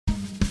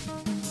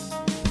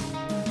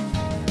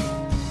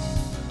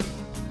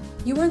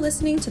You are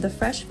listening to the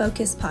Fresh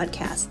Focus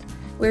podcast,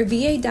 where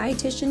VA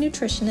dietitian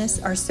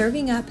nutritionists are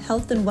serving up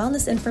health and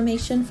wellness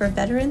information for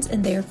veterans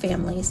and their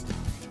families.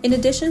 In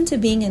addition to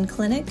being in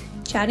clinic,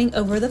 chatting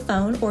over the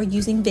phone, or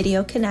using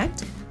Video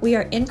Connect, we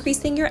are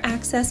increasing your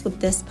access with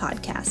this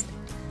podcast.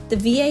 The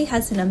VA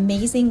has an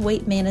amazing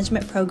weight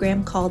management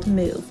program called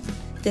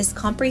MOVE. This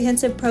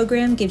comprehensive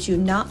program gives you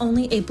not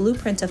only a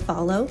blueprint to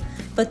follow,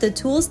 but the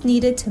tools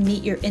needed to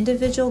meet your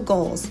individual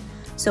goals.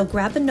 So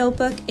grab a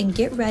notebook and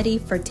get ready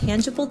for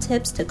tangible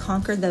tips to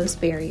conquer those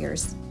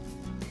barriers.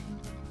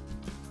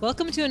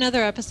 Welcome to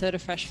another episode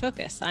of Fresh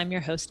Focus. I'm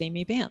your host,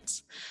 Amy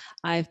Bance.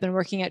 I've been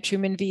working at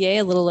Truman VA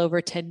a little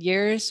over 10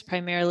 years,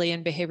 primarily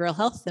in behavioral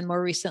health and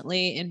more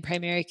recently in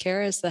primary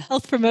care as the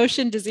Health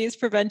Promotion Disease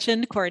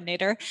Prevention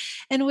Coordinator.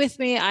 And with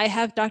me, I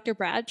have Dr.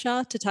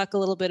 Bradshaw to talk a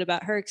little bit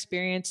about her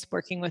experience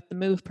working with the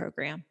MOVE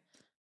program.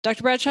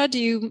 Dr. Bradshaw, do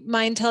you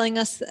mind telling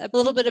us a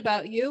little bit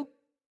about you?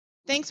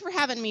 Thanks for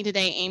having me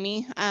today,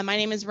 Amy. My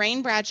name is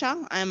Raine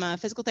Bradshaw. I'm a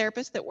physical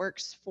therapist that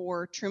works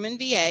for Truman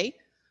VA.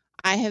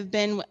 I have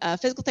been a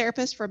physical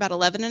therapist for about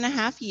 11 and a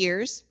half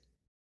years.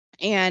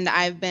 And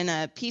I've been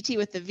a PT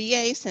with the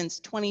VA since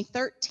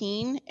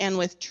 2013 and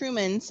with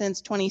Truman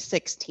since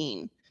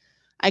 2016.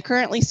 I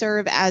currently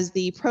serve as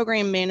the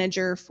program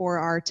manager for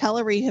our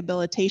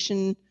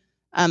telerehabilitation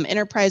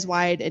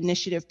enterprise-wide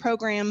initiative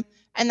program.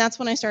 And that's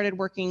when I started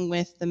working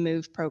with the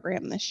MOVE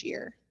program this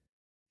year.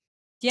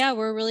 Yeah,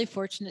 we're really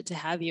fortunate to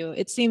have you.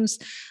 It seems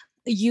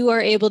you are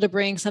able to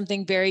bring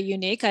something very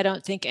unique. I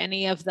don't think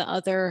any of the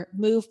other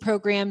MOVE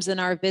programs in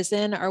our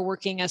VISN are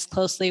working as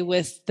closely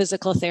with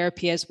physical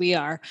therapy as we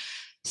are.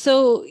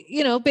 So,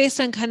 based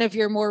on kind of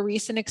your more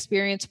recent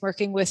experience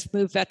working with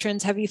MOVE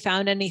veterans, have you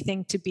found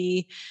anything to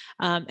be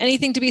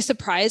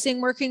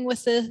surprising working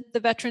with the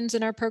veterans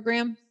in our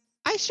program?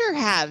 I sure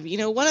have.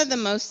 One of the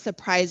most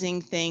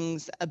surprising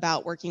things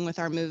about working with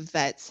our MOVE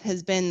vets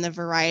has been the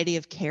variety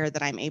of care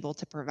that I'm able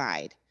to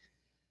provide.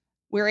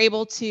 We're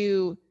able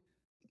to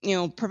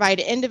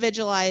provide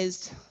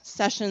individualized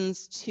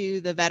sessions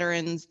to the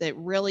veterans that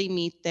really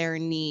meet their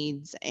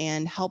needs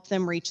and help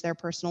them reach their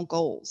personal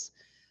goals.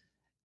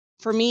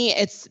 For me,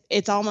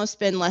 it's almost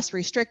been less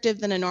restrictive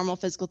than a normal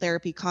physical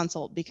therapy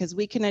consult because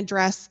we can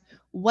address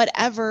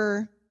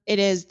whatever it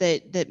is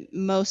that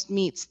most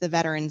meets the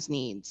veteran's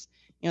needs.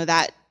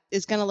 That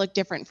is going to look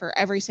different for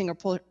every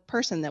single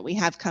person that we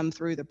have come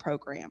through the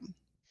program.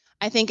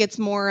 I think it's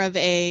more of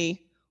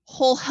a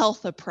whole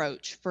health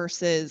approach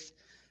versus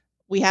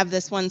we have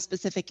this one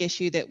specific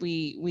issue that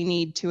we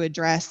need to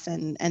address,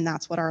 and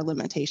that's what our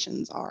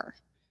limitations are.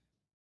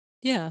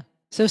 Yeah.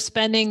 So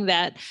spending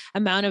that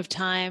amount of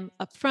time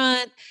up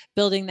front,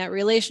 building that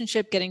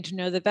relationship, getting to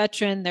know the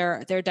veteran,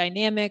 their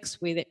dynamics,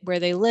 where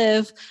they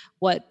live,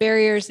 what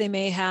barriers they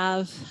may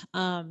have.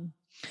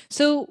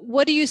 So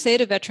what do you say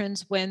to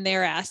veterans when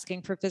they're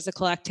asking for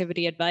physical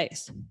activity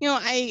advice?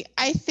 I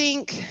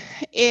think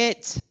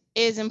it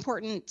is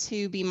important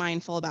to be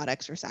mindful about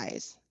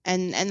exercise.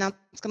 And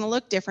that's going to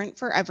look different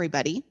for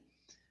everybody.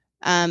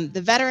 The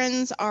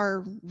veterans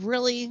are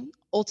really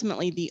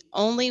ultimately the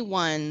only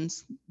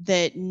ones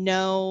that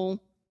know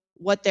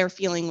what they're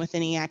feeling with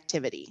any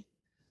activity.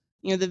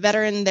 The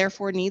veteran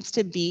therefore needs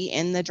to be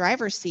in the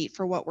driver's seat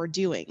for what we're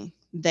doing.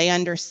 They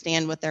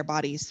understand what their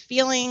body's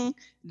feeling.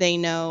 They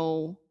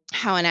know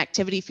how an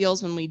activity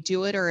feels when we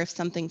do it or if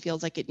something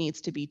feels like it needs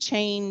to be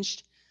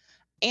changed.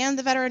 And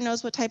the veteran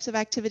knows what types of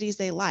activities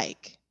they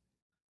like.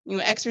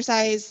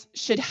 Exercise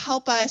should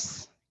help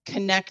us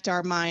connect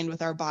our mind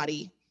with our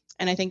body.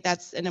 And I think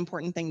that's an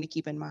important thing to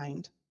keep in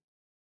mind.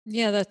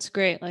 Yeah, that's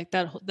great. Like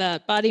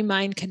that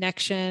body-mind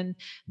connection,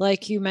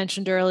 like you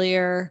mentioned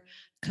earlier,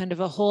 kind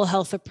of a whole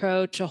health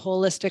approach, a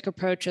holistic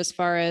approach as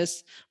far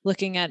as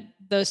looking at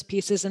those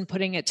pieces and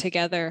putting it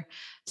together.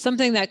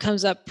 Something that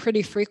comes up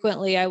pretty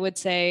frequently, I would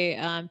say,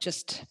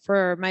 just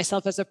for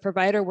myself as a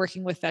provider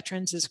working with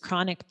veterans is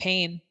chronic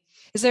pain.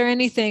 Is there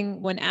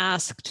anything, when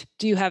asked,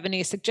 do you have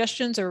any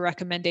suggestions or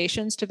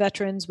recommendations to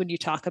veterans when you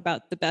talk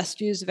about the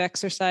best use of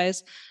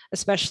exercise,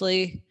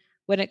 especially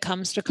when it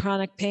comes to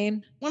chronic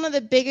pain? One of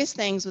the biggest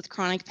things with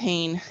chronic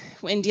pain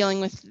when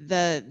dealing with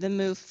the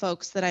MOVE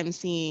folks that I'm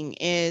seeing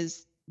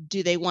is,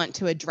 do they want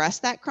to address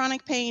that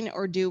chronic pain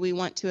or do we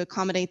want to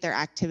accommodate their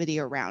activity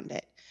around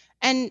it?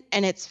 And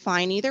it's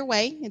fine either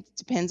way. It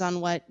depends on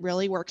what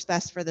really works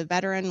best for the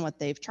veteran, what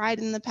they've tried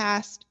in the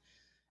past.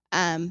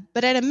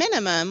 But at a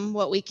minimum,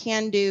 what we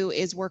can do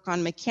is work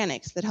on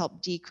mechanics that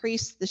help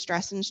decrease the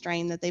stress and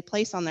strain that they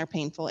place on their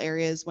painful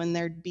areas when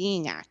they're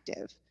being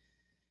active.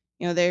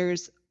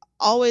 There's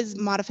always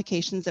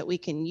modifications that we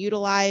can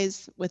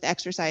utilize with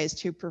exercise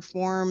to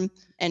perform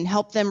and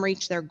help them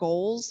reach their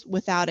goals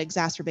without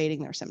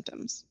exacerbating their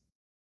symptoms.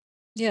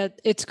 Yeah,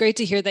 it's great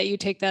to hear that you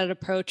take that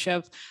approach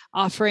of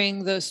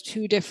offering those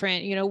two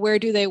different, where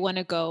do they want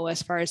to go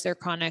as far as their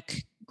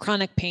chronic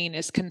chronic pain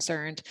is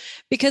concerned.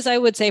 Because I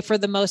would say for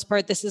the most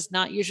part, this is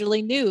not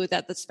usually new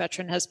that this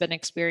veteran has been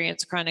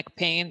experiencing chronic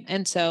pain.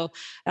 And so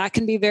that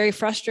can be very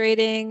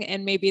frustrating,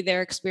 and maybe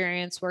their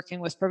experience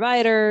working with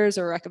providers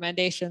or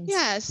recommendations.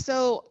 Yeah.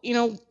 So,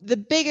 the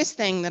biggest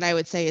thing that I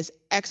would say is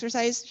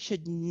exercise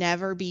should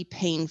never be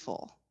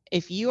painful.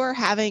 If you are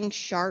having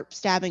sharp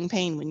stabbing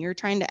pain when you're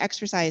trying to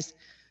exercise,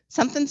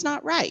 something's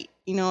not right,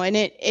 and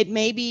it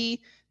may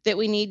be that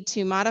we need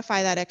to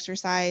modify that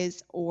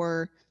exercise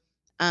or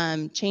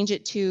change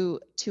it to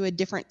a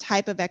different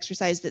type of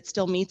exercise that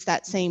still meets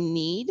that same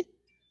need.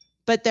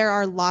 But there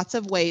are lots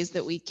of ways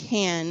that we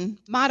can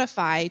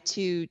modify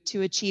to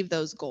achieve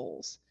those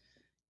goals.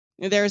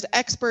 There's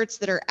experts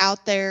that are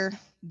out there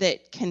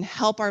that can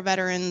help our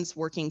veterans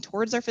working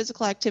towards their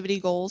physical activity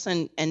goals,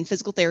 and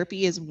physical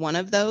therapy is one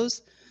of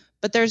those.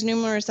 But there's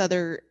numerous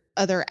other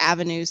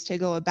avenues to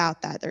go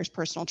about that. There's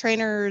personal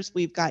trainers.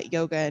 We've got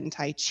yoga and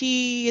Tai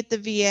Chi at the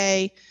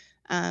VA,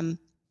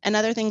 and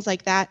other things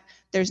like that.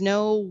 There's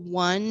no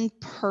one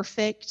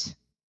perfect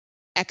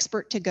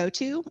expert to go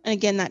to. And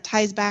again, that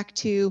ties back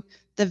to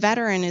the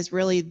veteran is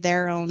really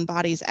their own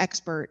body's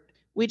expert.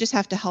 We just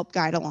have to help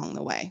guide along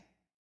the way.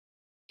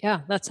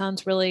 Yeah, that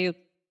sounds really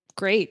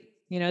great.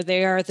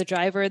 They are the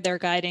driver, they're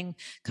guiding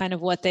kind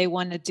of what they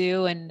want to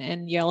do,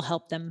 and you'll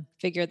help them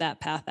figure that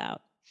path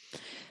out.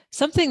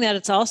 Something that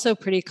it's also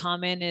pretty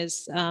common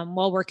is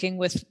while working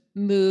with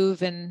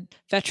MOVE and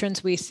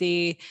veterans we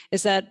see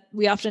is that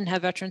we often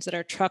have veterans that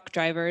are truck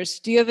drivers.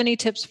 Do you have any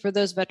tips for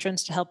those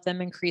veterans to help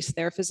them increase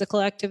their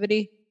physical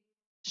activity?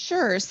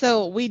 Sure.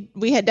 So we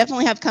had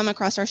definitely have come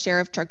across our share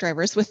of truck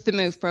drivers with the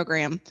MOVE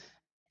program.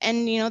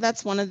 And,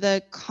 that's one of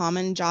the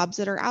common jobs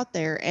that are out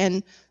there.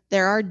 And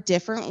there are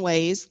different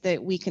ways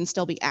that we can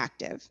still be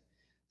active.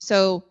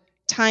 So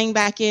tying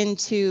back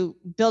into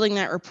building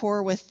that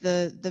rapport with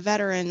the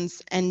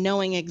veterans and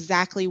knowing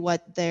exactly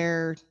what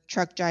their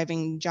truck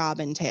driving job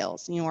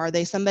entails. Are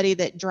they somebody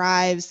that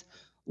drives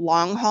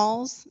long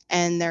hauls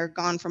and they're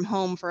gone from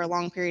home for a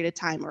long period of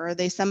time? Or are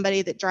they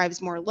somebody that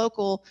drives more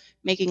local,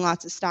 making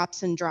lots of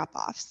stops and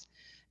drop-offs?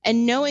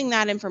 And knowing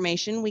that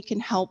information, we can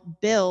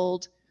help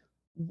build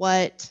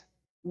what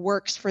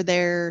works for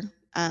their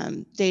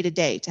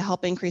day-to-day to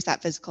help increase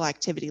that physical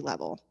activity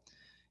level.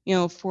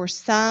 For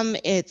some,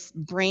 it's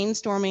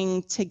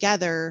brainstorming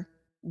together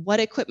what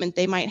equipment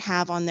they might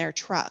have on their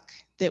truck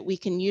that we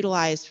can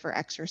utilize for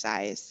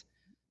exercise.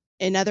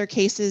 In other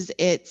cases,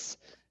 it's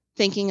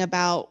thinking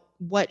about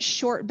what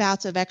short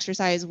bouts of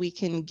exercise we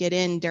can get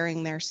in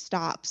during their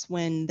stops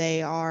when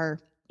they are,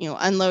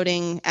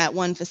 unloading at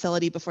one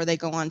facility before they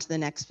go on to the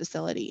next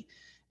facility.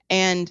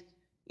 And,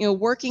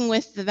 working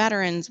with the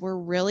veterans, we're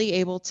really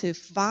able to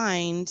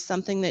find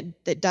something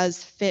that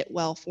does fit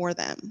well for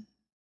them.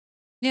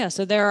 Yeah,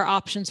 so there are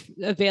options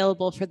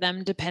available for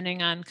them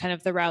depending on kind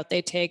of the route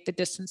they take, the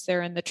distance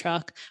they're in the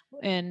truck,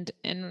 and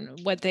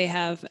what they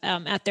have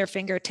at their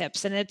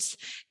fingertips. And it's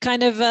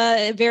kind of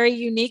very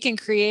unique and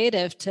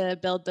creative to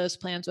build those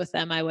plans with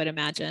them, I would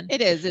imagine.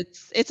 It is.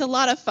 It's a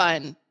lot of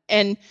fun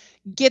and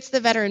gets the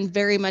veteran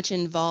very much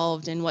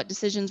involved in what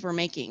decisions we're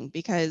making,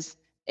 because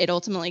it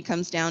ultimately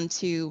comes down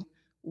to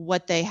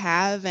what they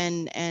have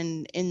and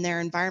in their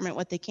environment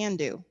what they can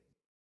do.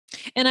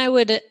 And I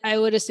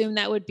would assume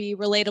that would be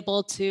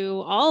relatable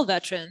to all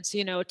veterans,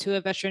 to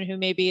a veteran who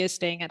maybe is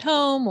staying at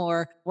home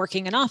or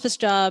working an office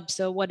job.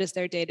 So what does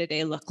their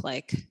day-to-day look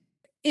like?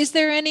 Is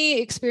there any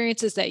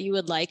experiences that you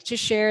would like to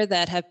share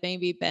that have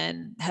maybe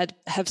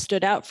have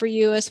stood out for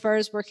you as far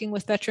as working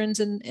with veterans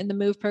in the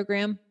MOVE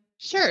program?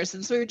 Sure.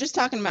 Since we were just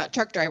talking about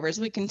truck drivers,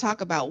 we can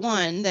talk about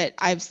one that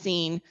I've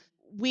seen.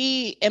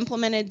 We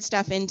implemented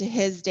stuff into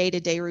his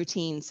day-to-day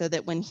routine so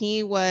that when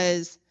he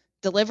was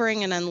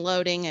delivering and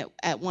unloading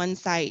at one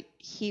site,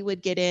 he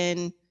would get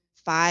in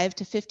 5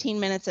 to 15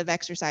 minutes of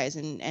exercise,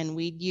 and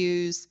we'd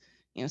use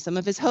some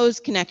of his hose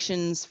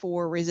connections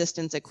for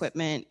resistance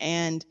equipment,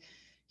 and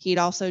he'd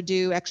also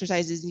do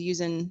exercises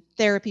using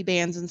therapy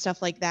bands and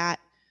stuff like that.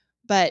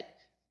 But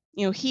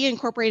he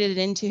incorporated it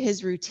into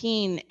his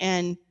routine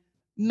and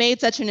made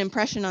such an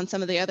impression on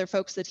some of the other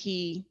folks that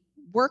he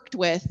worked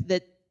with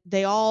that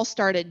they all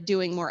started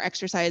doing more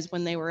exercise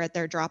when they were at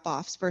their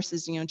drop-offs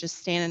versus, just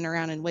standing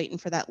around and waiting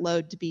for that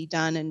load to be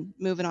done and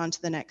moving on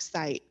to the next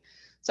site.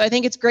 So I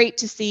think it's great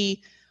to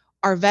see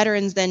our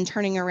veterans then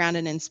turning around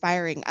and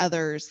inspiring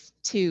others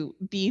to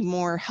be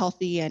more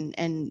healthy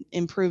and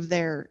improve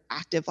their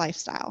active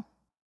lifestyle.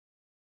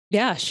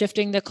 Yeah,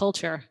 shifting the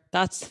culture.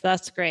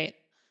 That's great.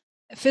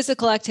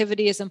 Physical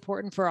activity is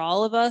important for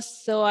all of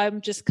us. So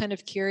I'm just kind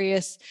of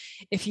curious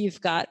if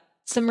you've got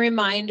some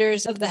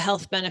reminders of the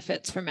health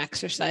benefits from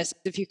exercise,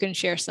 if you can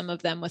share some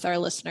of them with our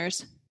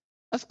listeners.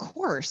 Of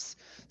course.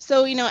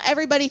 So,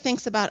 everybody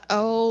thinks about,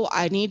 oh,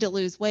 I need to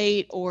lose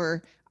weight,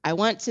 or I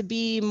want to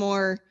be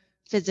more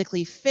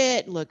physically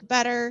fit, look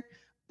better.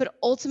 But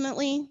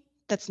ultimately,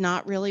 that's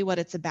not really what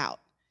it's about.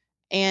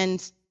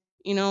 And,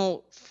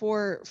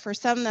 for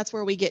some, that's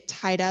where we get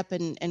tied up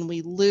and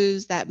we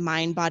lose that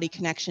mind-body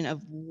connection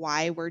of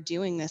why we're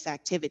doing this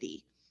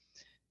activity.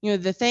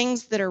 The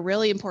things that are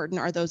really important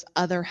are those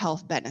other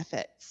health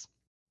benefits.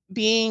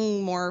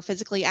 Being more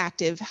physically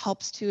active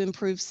helps to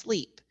improve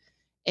sleep.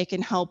 It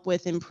can help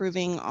with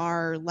improving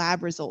our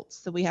lab results,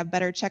 so we have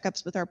better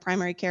checkups with our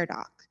primary care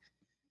doc.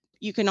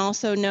 You can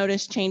also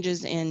notice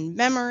changes in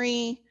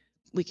memory.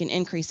 We can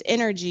increase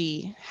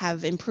energy,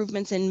 have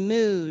improvements in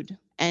mood,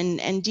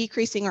 and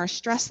decreasing our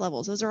stress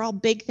levels. Those are all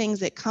big things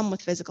that come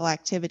with physical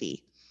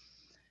activity.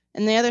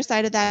 And the other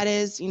side of that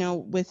is,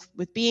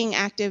 with being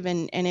active,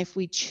 and if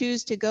we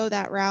choose to go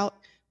that route,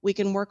 we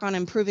can work on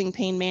improving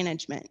pain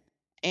management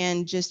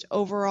and just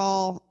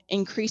overall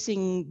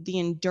increasing the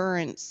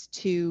endurance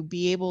to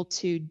be able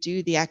to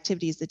do the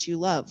activities that you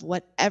love,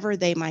 whatever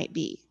they might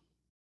be.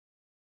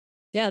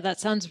 Yeah, that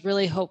sounds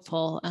really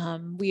hopeful.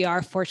 We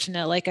are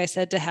fortunate, like I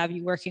said, to have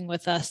you working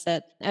with us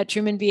at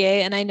Truman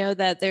VA. And I know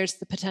that there's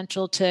the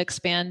potential to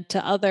expand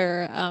to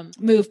other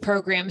MOVE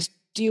programs.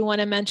 Do you want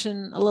to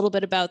mention a little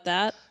bit about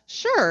that?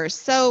 Sure.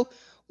 So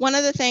one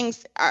of the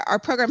things, our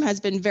program has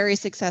been very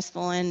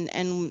successful,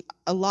 and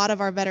a lot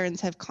of our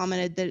veterans have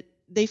commented that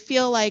they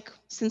feel like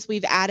since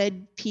we've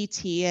added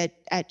PT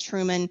at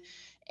Truman,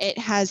 it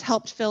has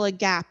helped fill a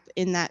gap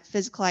in that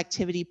physical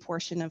activity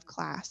portion of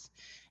class.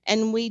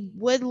 And we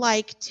would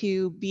like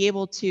to be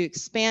able to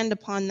expand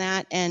upon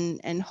that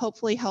and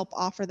hopefully help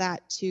offer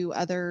that to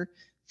other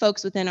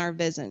folks within our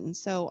vision.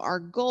 So our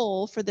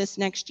goal for this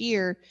next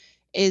year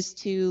is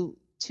to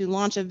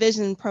launch a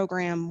vision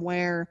program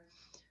where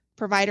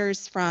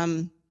providers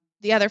from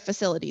the other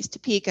facilities,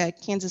 Topeka,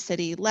 Kansas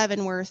City,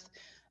 Leavenworth,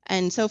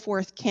 and so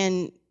forth,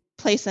 can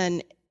place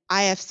an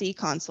IFC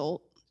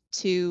consult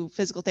to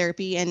physical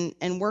therapy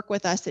and work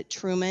with us at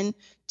Truman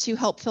to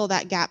help fill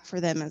that gap for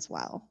them as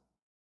well.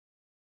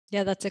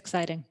 Yeah, that's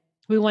exciting.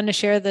 We want to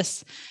share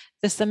this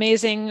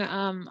amazing,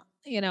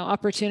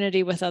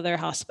 opportunity with other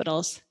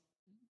hospitals.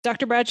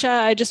 Dr. Bradshaw,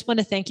 I just want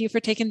to thank you for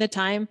taking the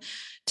time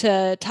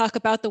to talk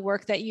about the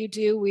work that you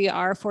do. We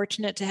are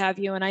fortunate to have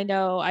you. And I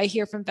know I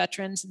hear from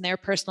veterans and their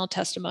personal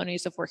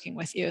testimonies of working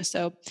with you.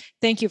 So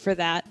thank you for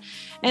that.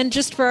 And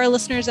just for our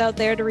listeners out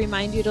there, to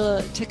remind you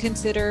to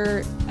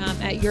consider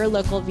at your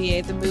local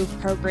VA, the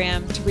MOVE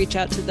program, to reach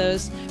out to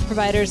those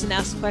providers and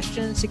ask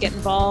questions, to get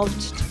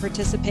involved, to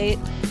participate.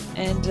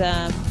 And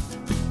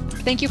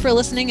thank you for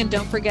listening. And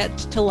don't forget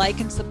to like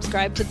and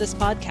subscribe to this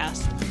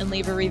podcast and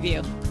leave a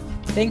review.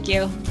 Thank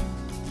you.